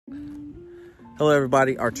Hello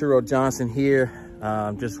everybody, Arturo Johnson here.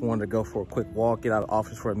 Just wanted to go for a quick walk, get out of the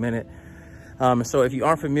office for a minute. So if you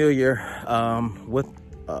aren't familiar with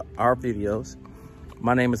our videos,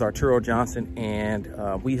 my name is Arturo Johnson,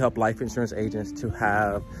 and we help life insurance agents to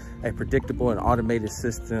have a predictable and automated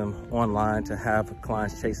system online to have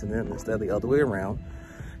clients chasing them instead of the other way around.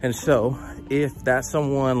 And so if that's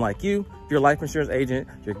someone like you, if you're a life insurance agent,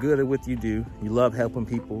 you're good at what you do, you love helping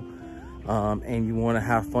people, and you want to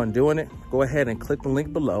have fun doing it, go ahead and click the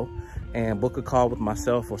link below and book a call with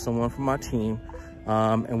myself or someone from my team,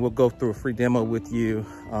 and we'll go through a free demo with you.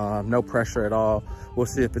 No pressure at all. We'll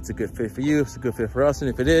see if it's a good fit for you, if it's a good fit for us, and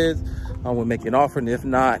if it is, we'll make you an offer, and if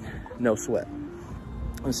not, no sweat.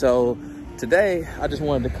 And so today I just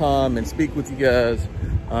wanted to come and speak with you guys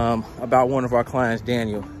about one of our clients,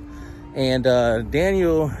 Daniel. And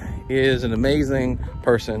Daniel is an amazing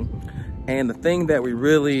person, and the thing that we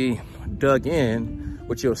really dug in,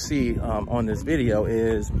 which you'll see on this video,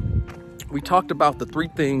 is we talked about the three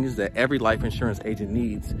things that every life insurance agent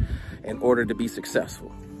needs in order to be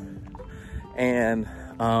successful, and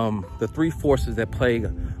the three forces that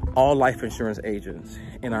plague all life insurance agents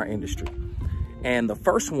in our industry. And the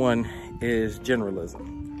first one is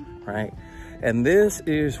generalism, right? And this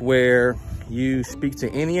is where you speak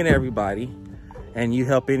to any and everybody, and you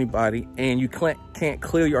help anybody, and you can't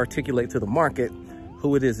clearly articulate to the market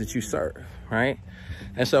who it is that you serve, right?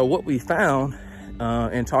 And so what we found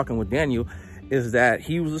in talking with Daniel is that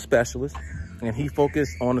he was a specialist, and he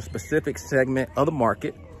focused on a specific segment of the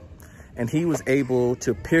market, and he was able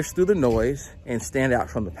to pierce through the noise and stand out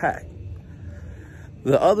from the pack.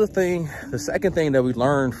 The second thing that we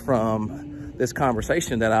learned from this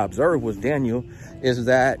conversation that I observed with Daniel is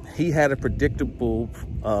that he had a predictable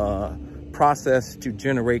process to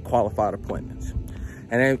generate qualified appointments.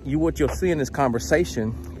 And what you'll see in this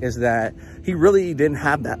conversation is that he really didn't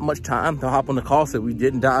have that much time to hop on the call, so we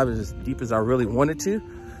didn't dive as deep as I really wanted to.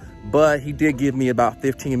 But he did give me about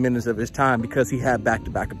 15 minutes of his time because he had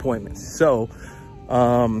back-to-back appointments. So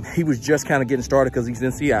he was just kind of getting started because he's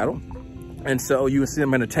in Seattle. And so you would see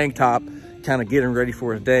him in a tank top, kind of getting ready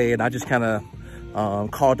for his day. And I just kind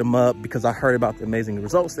of called him up because I heard about the amazing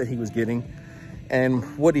results that he was getting. And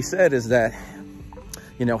what he said is that,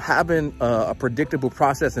 you know, having a predictable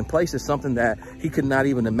process in place is something that he could not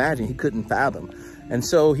even imagine, he couldn't fathom. And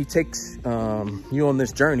so he takes you on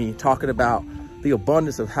this journey talking about the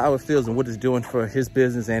abundance of how it feels and what it's doing for his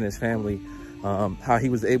business and his family, how he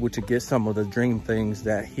was able to get some of the dream things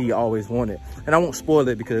that he always wanted. And I won't spoil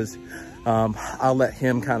it because I'll let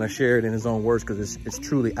him kind of share it in his own words, because it's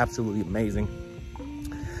truly absolutely amazing.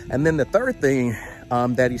 And then the third thing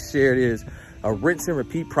that he shared is a rinse and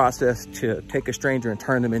repeat process to take a stranger and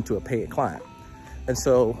turn them into a paid client. And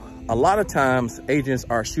so a lot of times agents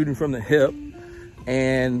are shooting from the hip,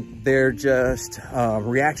 and they're just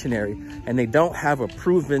reactionary, and they don't have a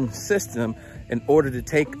proven system in order to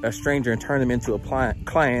take a stranger and turn them into a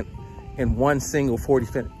client in one single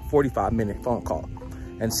 45-minute phone call.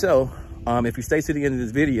 And so if you stay to the end of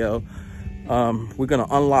this video, we're going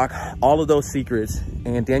to unlock all of those secrets,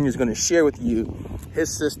 and Daniel's going to share with you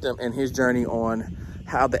his system and his journey on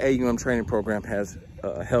how the AUM training program has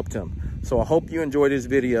helped him. So I hope you enjoyed this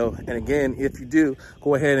video. And again, if you do,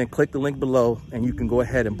 go ahead and click the link below, and you can go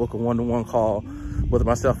ahead and book a one-to-one call with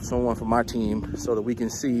myself or someone from my team so that we can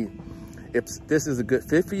see if this is a good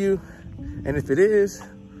fit for you. And if it is,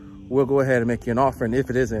 we'll go ahead and make you an offer. And if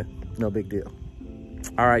it isn't, no big deal.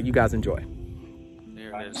 All right, you guys enjoy.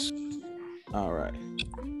 There it is. All right.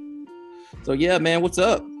 So yeah, man, what's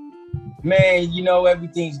up? Man, you know,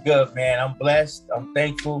 everything's good, man. I'm blessed. I'm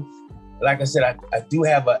thankful. Like I said, I do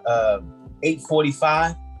have a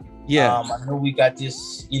 8:45. Yeah. I know we got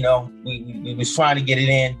this, you know, we was trying to get it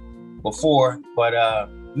in before, but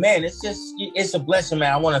man, it's a blessing,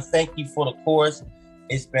 man. I want to thank you for the course.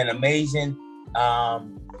 It's been amazing.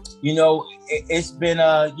 You know, it's been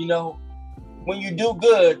you know, when you do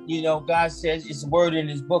good, you know, God says, it's a word in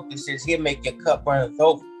his book that says he'll make your cup runneth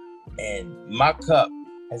over. And my cup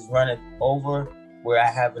has runneth over, where I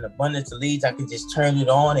have an abundance of leads. I can just turn it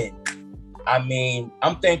on. And I mean,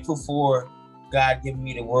 I'm thankful for God giving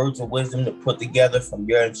me the words of wisdom to put together from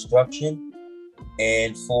your instruction,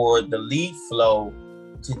 and for the lead flow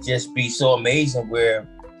to just be so amazing, where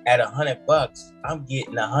at $100, I'm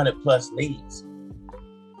getting 100+ leads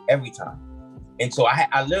every time. And so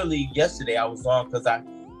I literally, yesterday I was on because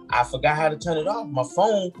I forgot how to turn it off. My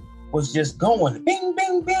phone was just going bing,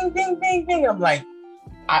 bing, bing, bing, bing, bing. I'm like,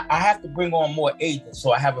 I have to bring on more agents.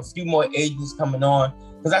 So I have a few more agents coming on,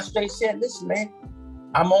 because I straight said, listen, man,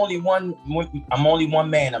 I'm only one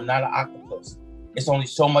man. I'm not an octopus. It's only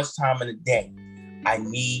so much time in a day. I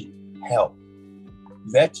need help.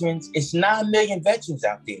 veterans. It's 9 million veterans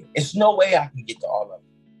out there. It's no way I can get to all of them.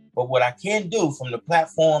 But what I can do from the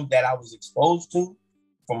platform that I was exposed to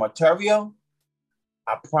from Ontario,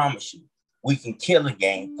 I promise you, we can kill a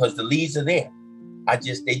game because the leads are there.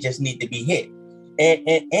 They just need to be hit.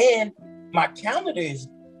 And my calendar is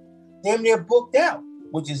damn near booked out,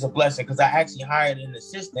 which is a blessing because I actually hired an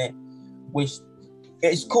assistant, which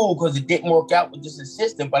is cool because it didn't work out with this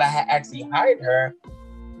assistant, but I had actually hired her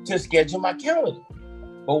to schedule my calendar.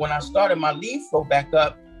 But when I started my lead flow back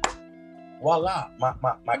up, voila,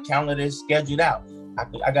 my calendar is scheduled out.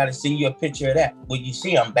 I got to send you a picture of that. Well, you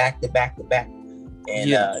see, I'm back to back to back. And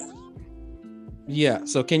yeah.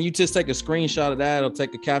 So can you just take a screenshot of that or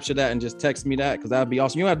take a capture of that and just text me that? Because that'd be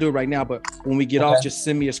awesome. You don't have to do it right now, but when we get off, just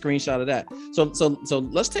send me a screenshot of that. So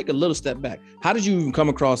let's take a little step back. How did you even come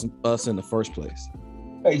across us in the first place?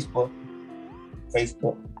 Facebook.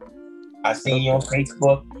 I seen you on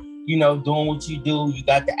Facebook, you know, doing what you do. You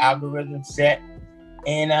got the algorithm set.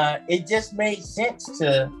 And it just made sense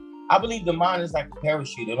I believe the mind is like a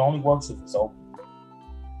parachute. It only works if it's open.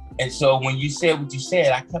 And so when you said what you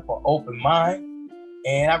said, I kept an open mind.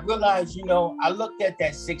 And I realized, you know, I looked at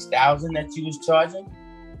that 6,000 that you was charging.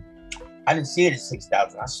 I didn't see it as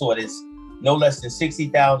 6,000. I saw it as no less than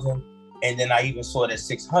 60,000. And then I even saw it as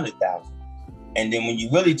 600,000. And then when you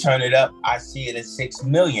really turn it up, I see it as 6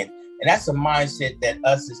 million. And that's a mindset that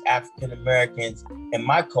us as African Americans in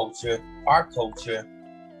my culture, our culture,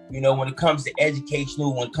 you know, when it comes to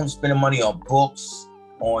educational, when it comes to spending money on books,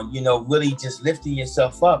 on, you know, really just lifting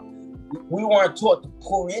yourself up, we weren't taught to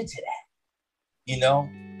pour into that. You know,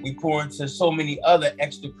 we pour into so many other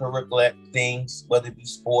extracurricular things, whether it be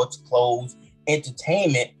sports, clothes,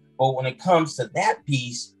 entertainment. But when it comes to that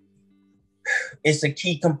piece, it's a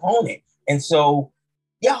key component. And so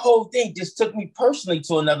your whole thing just took me personally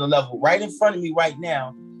to another level. Right in front of me right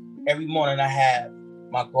now, every morning I have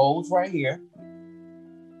my goals right here,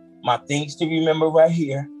 my things to remember right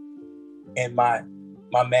here, and my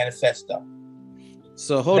manifesto.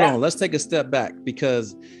 So hold on, let's take a step back,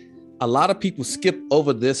 because a lot of people skip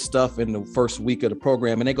over this stuff in the first week of the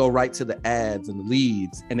program and they go right to the ads and the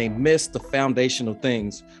leads, and they miss the foundational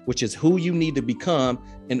things, which is who you need to become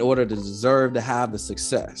in order to deserve to have the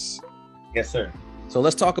success. Yes, sir. So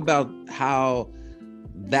let's talk about how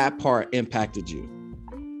that part impacted you.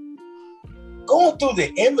 Going through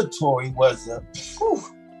the inventory was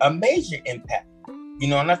a major impact. You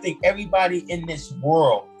know, and I think everybody in this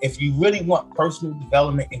world, if you really want personal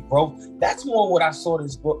development and growth, that's more what I saw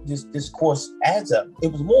this course adds up.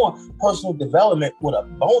 It was more personal development with a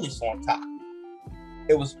bonus on top.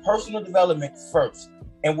 It was personal development first.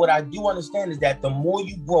 And what I do understand is that the more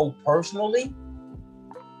you grow personally,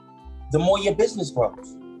 the more your business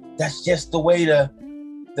grows. That's just the way the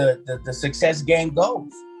success game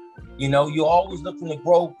goes. You know, you're always looking to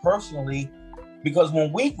grow personally, because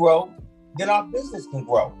when we grow, then our business can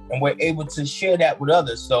grow and we're able to share that with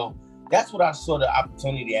others. So that's what I saw the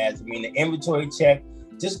opportunity as. I mean, the inventory check,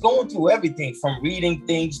 just going through everything from reading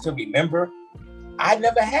things to remember. I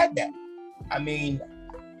never had that. I mean,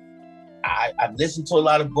 I've listened to a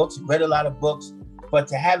lot of books, read a lot of books, but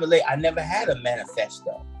to have it I never had a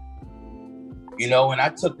manifesto. You know, and I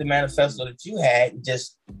took the manifesto that you had and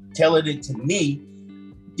just tailored it to me,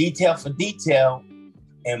 detail for detail,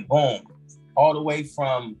 and boom, all the way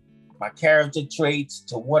from my character traits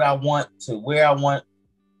to what I want to where I want,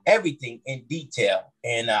 everything in detail.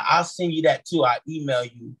 And I'll send you that too. I email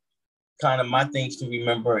you kind of my things to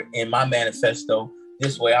remember in my manifesto.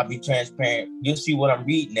 This way I'll be transparent. You'll see what I'm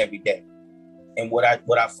reading every day and what I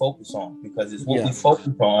focus on, because it's what we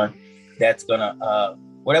focus on that's gonna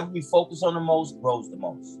whatever we focus on the most grows the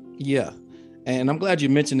most. Yeah. And I'm glad you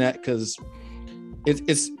mentioned that, because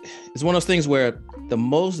it's one of those things where the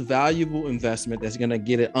most valuable investment that's going to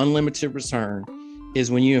get an unlimited return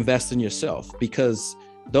is when you invest in yourself, because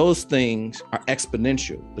those things are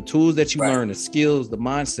exponential. The tools that you learn, the skills, the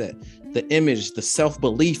mindset, the image, the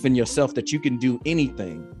self-belief in yourself that you can do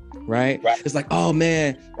anything, right? It's like, oh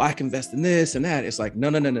man, well, I can invest in this and that. It's like,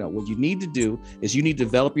 no. What you need to do is you need to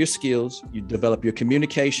develop your skills, you develop your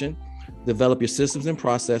communication, develop your systems and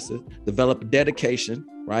processes, develop dedication,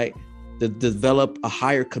 right? Develop a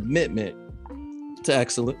higher commitment to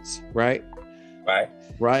excellence, right?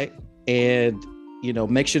 And, you know,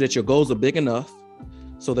 make sure that your goals are big enough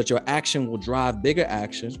so that your action will drive bigger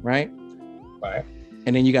actions, right?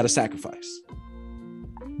 And then you got to sacrifice.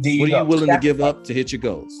 What are you willing to give up to hit your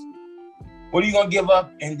goals? What are you going to give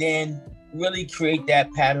up? And then really create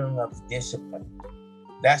that pattern of discipline.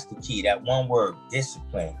 That's the key, that one word,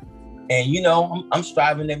 discipline. And, you know, I'm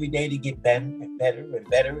striving every day to get better and better and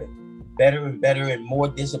better and better and better and more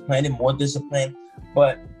disciplined and more disciplined.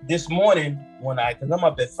 But this morning, because I'm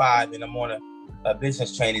up at 5 and I'm on a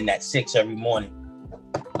business training at 6 every morning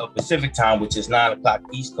of Pacific time, which is 9 o'clock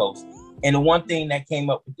East Coast. And the one thing that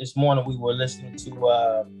came up with this morning, we were listening to,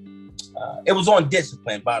 it was on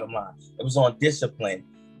discipline, bottom line. It was on discipline.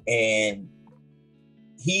 And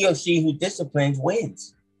he or she who disciplines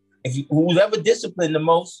wins. Who's ever disciplined the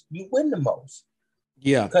most, you win the most.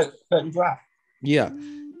 Yeah. Cut and dry. Yeah.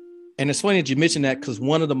 And it's funny that you mentioned that, because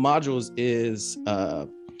one of the modules is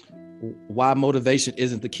why motivation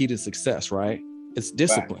isn't the key to success, right? It's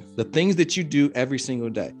discipline. Right. The things that you do every single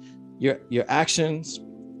day, your actions,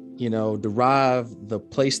 derive the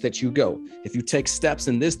place that you go. If you take steps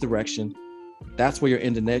in this direction, that's where your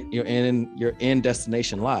end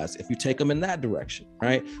destination lies. If you take them in that direction,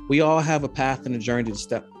 right? We all have a path and a journey to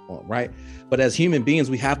step on, right? But as human beings,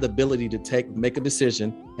 we have the ability to make a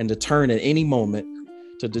decision and to turn at any moment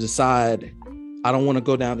to decide, I don't want to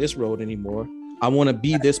go down this road anymore. I want to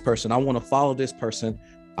be this person. I want to follow this person.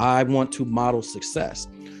 I want to model success.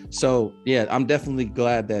 So yeah, I'm definitely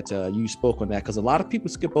glad that you spoke on that, because a lot of people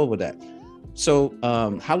skip over that. So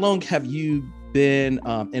how long have you been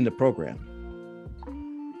in the program?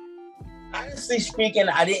 Honestly speaking,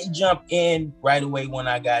 I didn't jump in right away when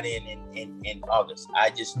I got in August.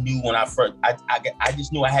 I just knew when I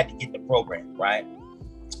just knew I had to get the program, right?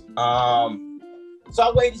 So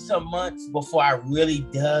I waited some months before I really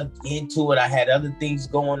dug into it. I had other things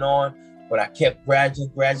going on, but I kept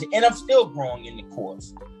graduating, and I'm still growing in the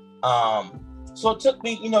course. So it took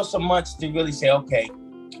me, some months to really say, okay,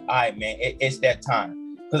 all right, man, it's that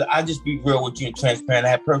time. Because I just be real with you and transparent.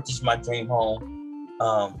 I had purchased my dream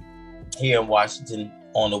home here in Washington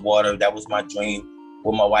on the water. That was my dream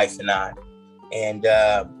with my wife and I. And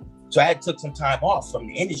so I had took some time off from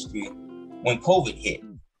the industry when COVID hit.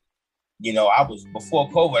 Before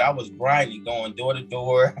COVID, I was grinding, going door to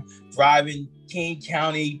door, driving King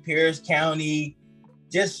County, Pierce County,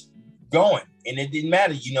 just going. And it didn't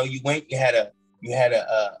matter. You went, you had a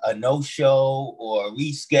no-show or a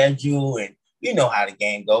reschedule, and you know how the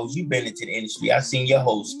game goes. You've been into the industry. I've seen your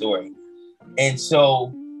whole story. And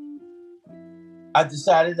so I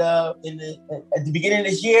decided at the beginning of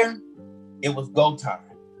this year, it was go time.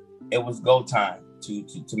 It was go time to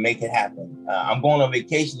make it happen. I'm going on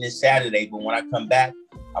vacation this Saturday, but when I come back,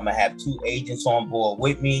 I'm gonna have 2 agents on board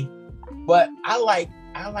with me. But I like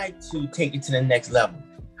to take it to the next level.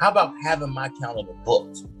 How about having my calendar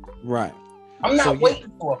booked? Right. I'm not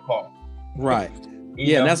waiting for a call. Right.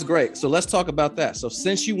 Yeah, and that's great. So let's talk about that. So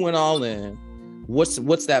since you went all in, what's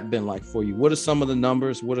that been like for you? What are some of the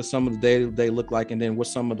numbers? What are some of the data they look like? And then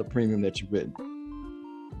what's some of the premium that you've written?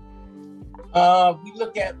 We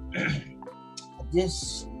look at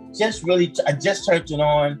this. I just turned it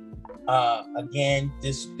on again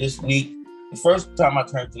this week. The first time I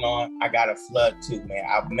turned it on, I got a flood too, man.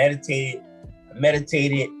 I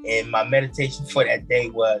meditated, and my meditation for that day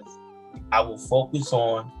was, I will focus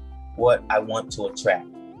on what I want to attract.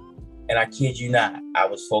 And I kid you not, I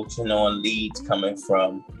was focusing on leads coming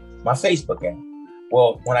from my Facebook app.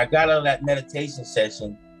 Well, when I got out of that meditation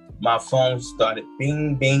session, my phone started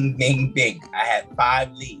bing, bing, bing, bing. I had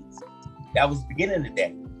 5 leads. That was the beginning of the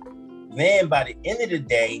day. Then by the end of the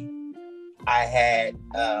day, I had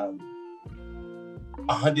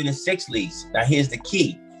 106 leads. Now here's the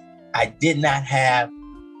key. I did not have,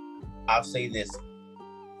 I'll say this,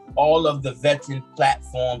 all of the veteran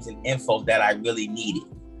platforms and info that I really needed.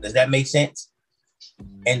 Does that make sense?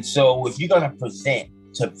 And so if you're going to present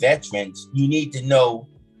to veterans, you need to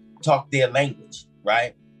talk their language,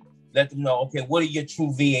 right? Let them know, okay, what are your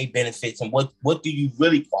true VA benefits and what do you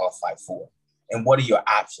really qualify for? And what are your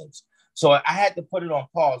options? So I had to put it on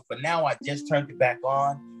pause, but now I just turned it back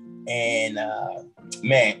on. And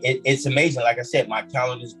man, it's amazing. Like I said, my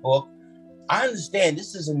calendar's booked. I understand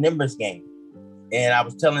this is a numbers game. And I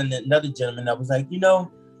was telling another gentleman, I was like, I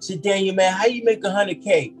said, Daniel, man, how you make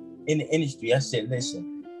 100K in the industry? I said,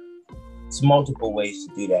 listen, it's multiple ways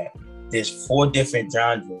to do that. There's 4 different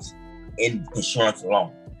genres in insurance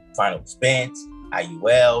alone. Final expense,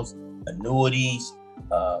 IULs, annuities,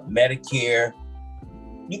 Medicare.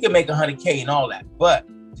 You can make 100K and all that. But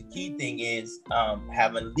the key thing is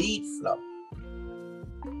having lead flow.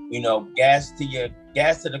 Gas to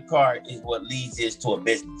the car is what leads is to a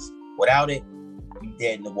business. Without it, you're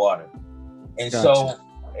dead in the water. And gotcha. So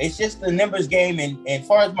it's just the numbers game. And as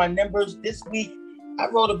far as my numbers this week, I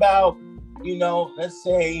wrote about, let's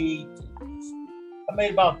say I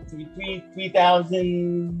made about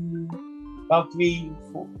 3,000, about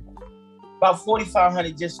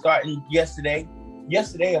 4,500 just starting yesterday.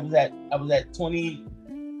 Yesterday I was at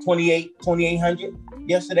 2,800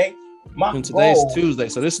 yesterday. And today's Tuesday,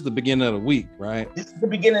 so this is the beginning of the week, right? This is the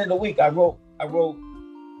beginning of the week. I wrote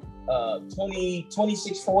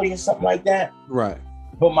 2640 or something like that. Right.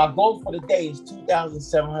 But my goal for the day is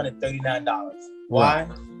 $2,739. Why?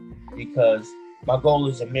 Right. Because my goal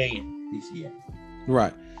is $1 million this year.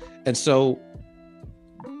 Right. And so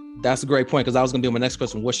that's a great point, because I was going to do my next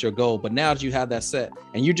question. What's your goal? But now that you have that set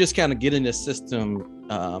and you just kind of get in this system,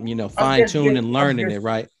 fine tune and learning it,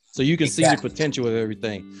 right? So you can see the potential of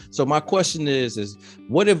everything. So my question is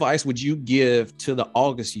what advice would you give to the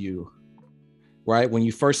August you, right? When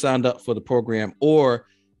you first signed up for the program, or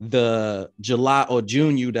the July or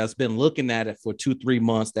June you that's been looking at it for 2-3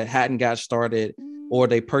 months that hadn't got started, or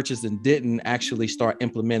they purchased and didn't actually start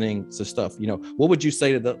implementing some stuff? What would you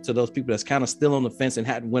say to those people that's kind of still on the fence and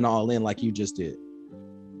hadn't went all in like you just did?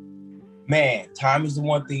 Man, time is the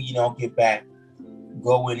one thing you don't get back.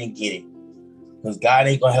 Go in and get it. Because God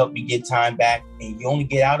ain't going to help you get time back, and you only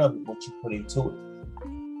get out of it what you put into it.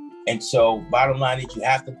 And so bottom line is you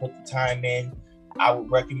have to put the time in. I would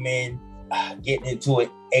recommend getting into it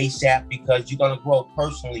ASAP, because you're going to grow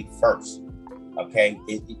personally first. Okay.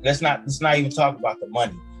 Let's not even talk about the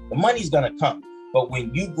money. The money's going to come. But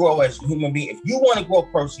when you grow as a human being, if you want to grow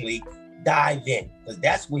personally, dive in, because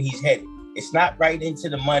that's where he's headed. It's not right into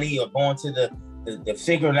the money or going to the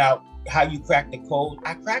figuring out how you crack the code.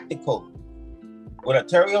 I cracked the code. With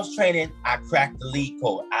Ontario's training, I cracked the lead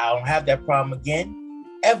code. I don't have that problem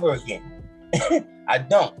ever again. I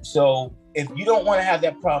don't. So if you don't want to have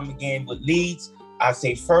that problem again with leads, I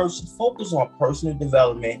say first, focus on personal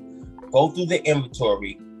development. Go through the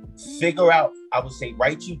inventory, figure out, I would say,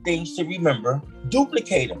 write you things to remember,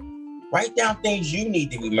 duplicate them. Write down things you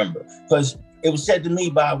need to remember. Because it was said to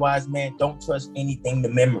me by a wise man, don't trust anything to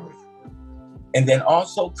memory. And then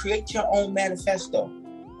also create your own manifesto,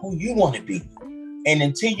 who you want to be. And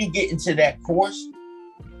until you get into that course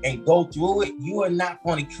and go through it, you are not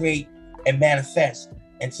going to create and manifest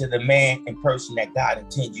into the man and person that God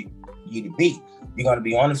intends you to be. You're going to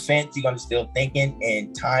be on the fence. You're going to still thinking,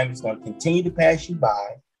 and time is going to continue to pass you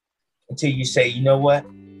by until you say, you know what?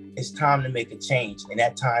 It's time to make a change. And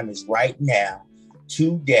that time is right now,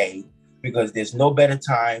 today, because there's no better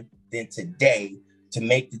time than today to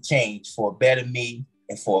make the change for a better me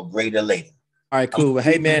and for a greater later. All right, cool. Well,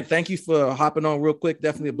 hey, man, thank you for hopping on real quick.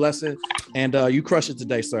 Definitely a blessing. And you crush it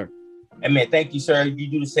today, sir. Hey, man, thank you, sir. You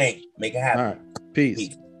do the same. Make it happen. All right.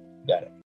 Peace. Got it.